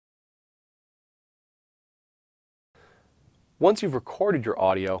Once you've recorded your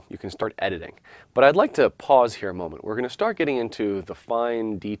audio, you can start editing. But I'd like to pause here a moment. We're going to start getting into the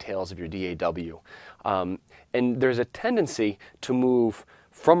fine details of your DAW. And there's a tendency to move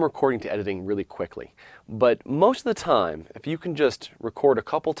from recording to editing really quickly. But most of the time, if you can just record a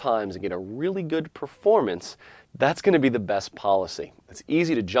couple times and get a really good performance, that's going to be the best policy. It's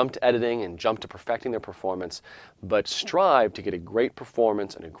easy to jump to editing and jump to perfecting their performance, but strive to get a great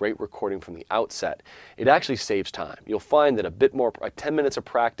performance and a great recording from the outset. It actually saves time. You'll find that a bit more, 10 minutes of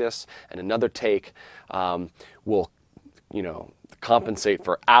practice and another take will, compensate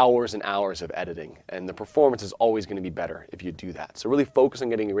for hours and hours of editing, and the performance is always going to be better if you do that. So really focus on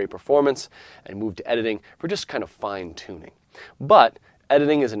getting a great performance and move to editing for just kind of fine-tuning. But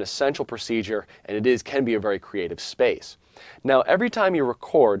editing is an essential procedure, and can be a very creative space. Now, every time you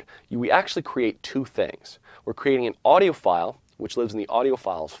record, we actually create two things. We're creating an audio file, which lives in the audio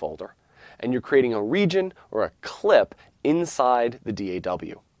files folder, and you're creating a region or a clip inside the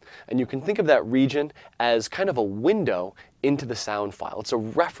DAW. And you can think of that region as kind of a window into the sound file. It's a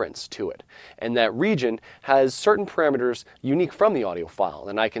reference to it. And that region has certain parameters unique from the audio file.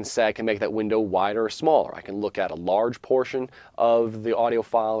 And I can say I can make that window wider or smaller. I can look at a large portion of the audio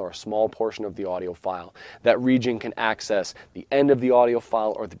file or a small portion of the audio file. That region can access the end of the audio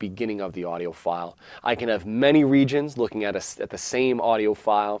file or the beginning of the audio file. I can have many regions looking at the same audio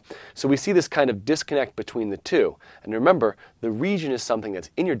file. So we see this kind of disconnect between the two. And remember, the region is something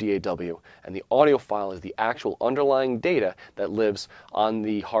that's in your DAW, and the audio file is the actual underlying data that lives on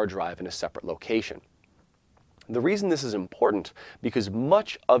the hard drive in a separate location. The reason this is important because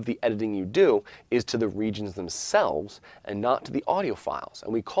much of the editing you do is to the regions themselves and not to the audio files.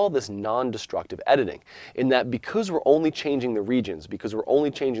 And we call this non-destructive editing, in that because we're only changing the regions, because we're only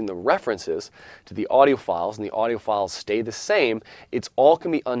changing the references to the audio files and the audio files stay the same, it's all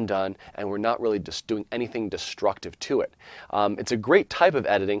can be undone and we're not really just doing anything destructive to it. It's a great type of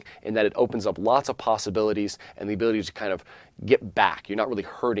editing in that it opens up lots of possibilities and the ability to kind of get back. You're not really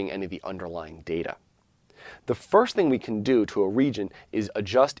hurting any of the underlying data. The first thing we can do to a region is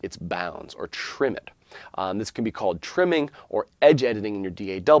adjust its bounds or trim it. This can be called trimming or edge editing in your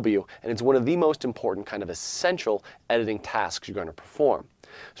DAW, and it's one of the most important kind of essential editing tasks you're going to perform.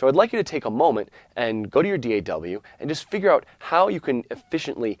 So I'd like you to take a moment and go to your DAW and just figure out how you can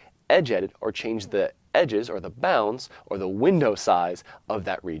efficiently edge edit or change the edges or the bounds or the window size of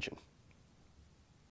that region.